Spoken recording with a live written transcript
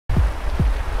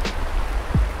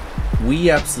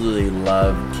We absolutely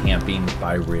love camping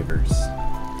by rivers.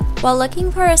 While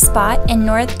looking for a spot in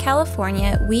North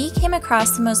California, we came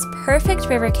across the most perfect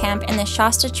river camp in the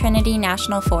Shasta Trinity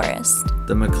National Forest.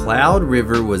 The McCloud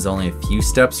River was only a few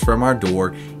steps from our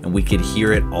door, and we could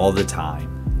hear it all the time.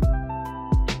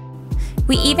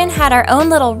 We even had our own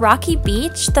little rocky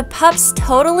beach. The pups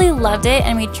totally loved it,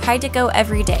 and we tried to go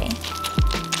every day.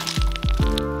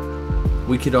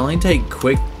 We could only take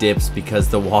quick dips because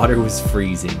the water was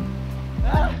freezing.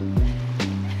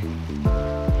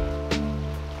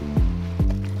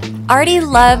 Artie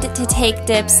loved to take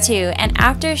dips too, and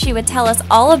after she would tell us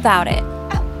all about it.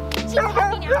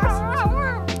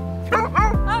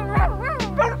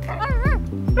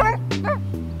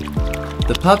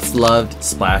 The pups loved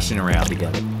splashing around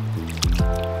together.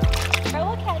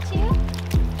 We'll catch you.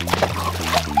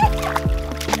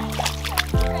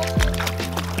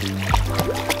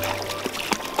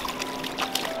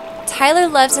 Tyler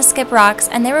loves to skip rocks,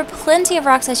 and there were plenty of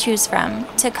rocks to choose from.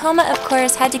 Tacoma, of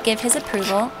course, had to give his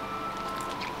approval.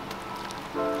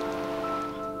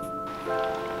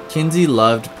 Kinsey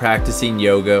loved practicing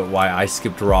yoga while I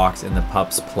skipped rocks and the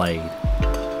pups played.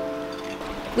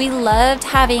 We loved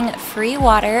having free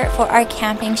water for our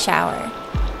camping shower.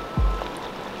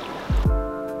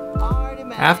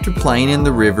 After playing in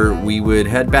the river, we would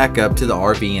head back up to the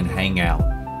RV and hang out.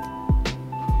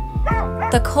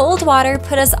 The cold water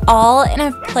put us all in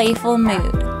a playful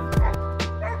mood.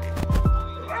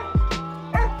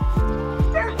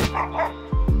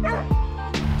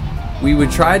 We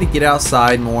would try to get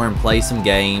outside more and play some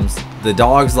games. The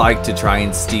dogs liked to try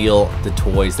and steal the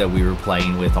toys that we were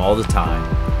playing with all the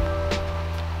time.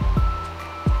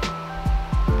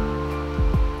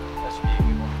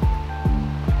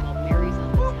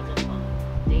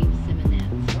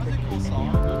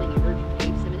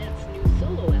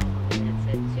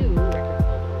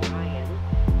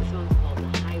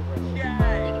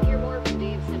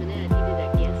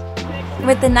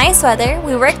 With the nice weather,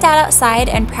 we worked out outside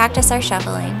and practiced our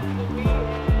shoveling.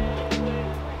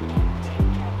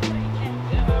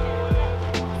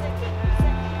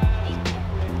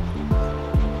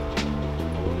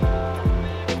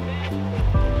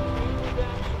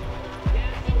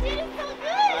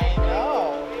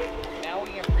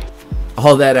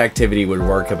 All that activity would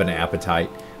work up an appetite.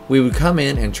 We would come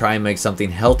in and try and make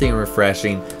something healthy and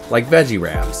refreshing, like veggie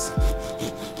wraps.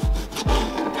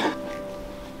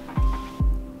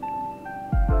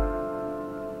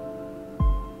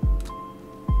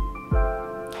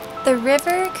 The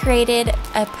river created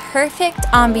a perfect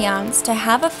ambiance to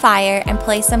have a fire and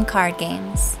play some card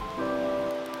games.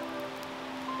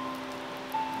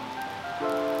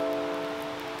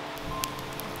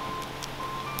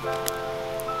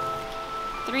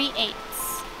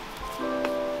 Three-eighths.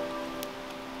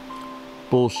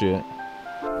 Bullshit.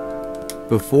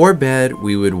 Before bed,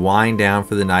 we would wind down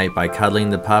for the night by cuddling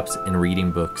the pups and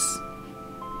reading books.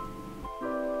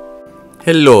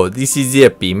 Hello, this is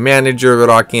Yippee, manager of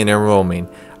Rocking and Roaming.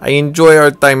 I enjoy our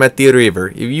time at the river.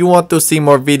 If you want to see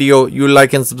more video, you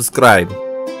like and subscribe.